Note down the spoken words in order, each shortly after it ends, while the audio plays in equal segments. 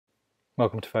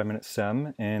Welcome to 5 Minute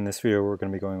STEM. In this video we're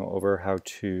going to be going over how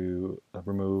to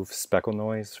remove speckle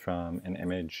noise from an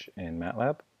image in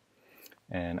Matlab.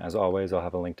 And as always, I'll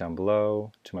have a link down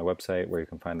below to my website where you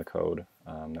can find the code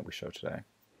that we show today.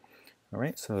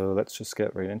 Alright, so let's just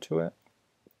get right into it.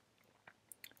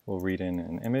 We'll read in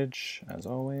an image as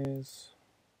always.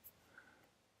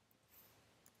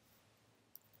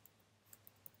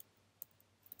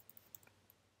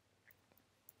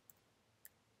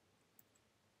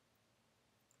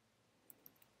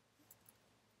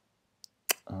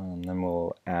 Then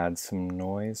we'll add some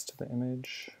noise to the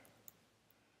image.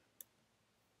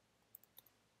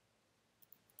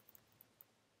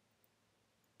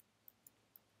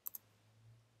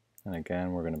 And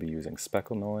again, we're going to be using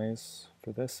speckle noise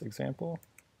for this example.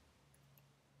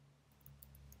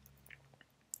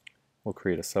 We'll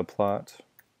create a subplot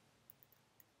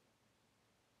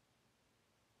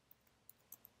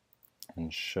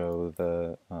and show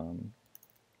the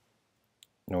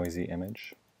noisy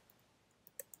image.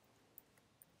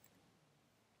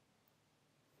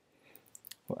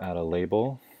 We'll add a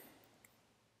label,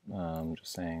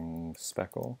 just saying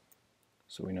speckle,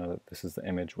 so we know that this is the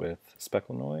image with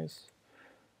speckle noise.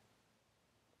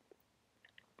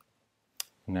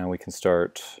 Now we can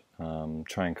start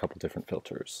trying a couple different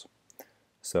filters.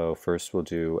 So first we'll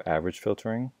do average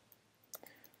filtering.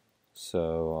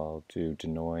 So I'll do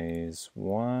denoise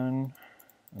 1,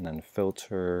 and then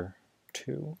filter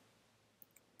 2,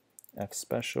 F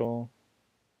special,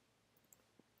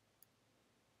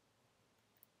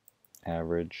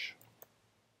 average,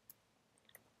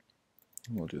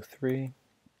 and we'll do 3.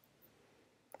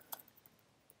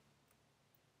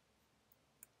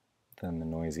 Then the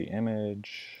noisy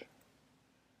image,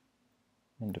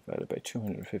 and divided by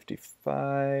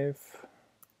 255.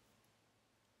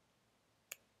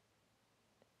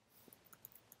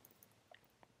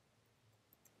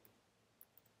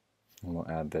 And we'll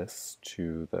add this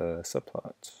to the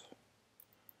subplot.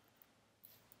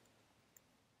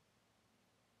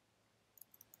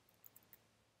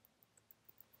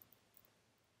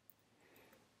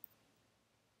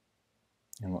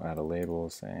 And we'll add a label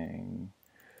saying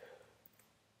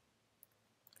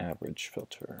average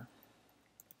filter.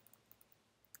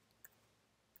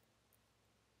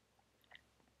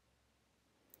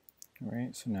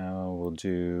 Alright, so now we'll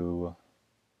do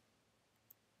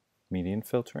median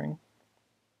filtering.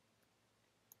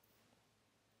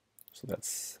 So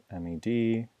that's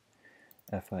MED,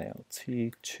 FILT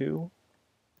 2.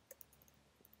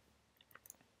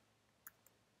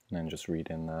 And then just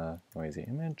read in the noisy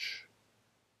image.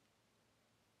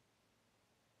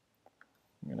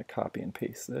 I'm going to copy and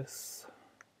paste this.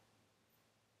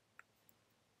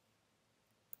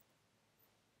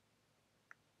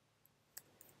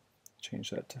 Change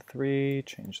that to 3,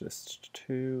 change this to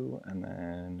 2, and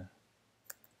then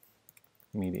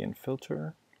median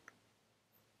filter.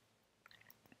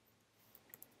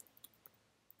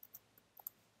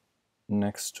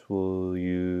 Next we'll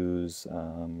use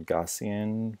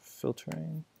Gaussian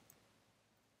filtering.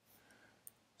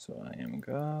 So I am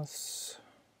Gauss,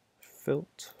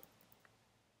 Filt,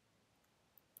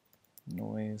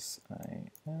 noise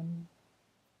I am.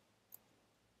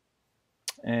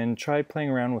 And try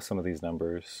playing around with some of these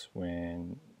numbers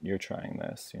when you're trying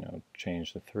this. You know,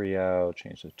 change the 3 out,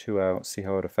 change the 2 out, see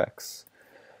how it affects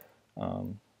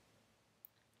the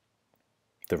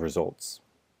results.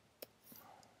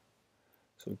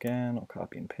 So again, I'll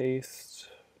copy and paste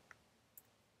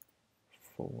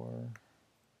 4,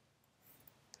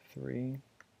 3.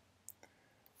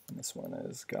 And this one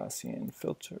is Gaussian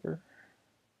filter.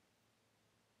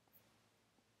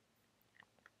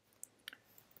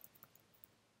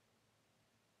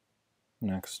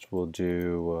 Next we'll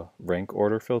do rank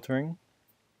order filtering.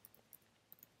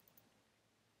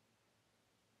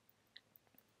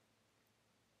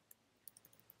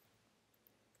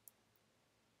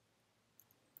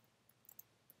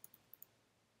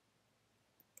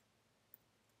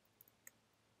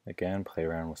 Again, play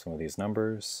around with some of these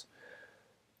numbers.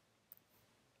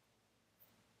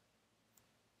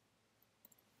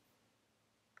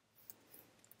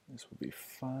 This will be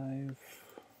 5,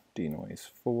 denoise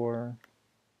 4,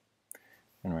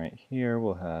 and right here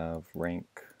we'll have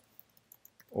rank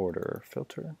order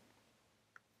filter.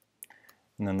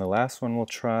 And then the last one we'll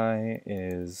try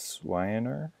is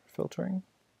wiener filtering.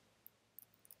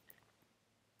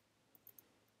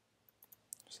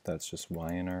 So that's just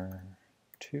wiener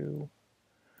 2,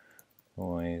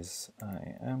 noise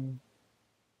IM,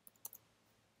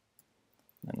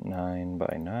 and 9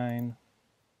 by 9.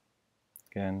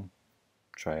 Again,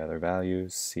 try other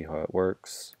values, see how it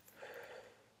works.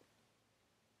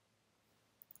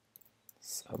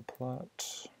 Subplot.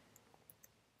 plot.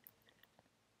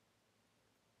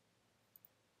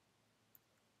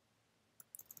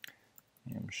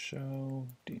 Show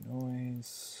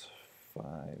denoise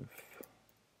 5,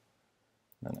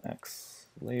 then X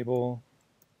label,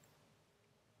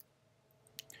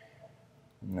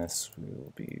 and this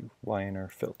will be wiener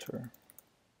filter.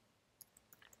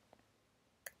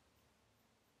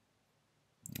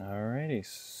 Alrighty,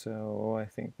 so I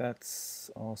think that's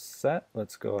all set.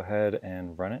 Let's go ahead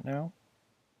and run it now.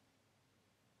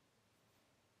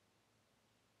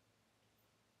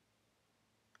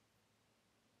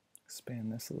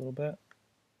 Expand this a little bit.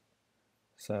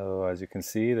 So as you can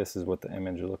see, this is what the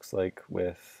image looks like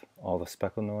with all the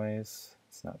speckle noise.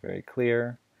 It's not very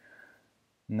clear.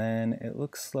 And then it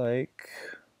looks like,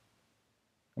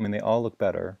 I mean, they all look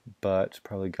better, but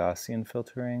probably Gaussian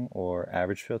filtering or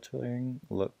average filtering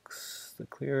looks the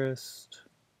clearest.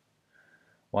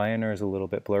 Wiener is a little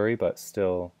bit blurry, but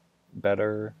still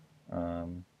better.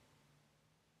 And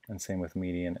same with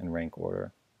median and rank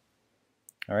order.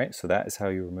 All right, so that is how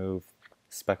you remove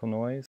speckle noise.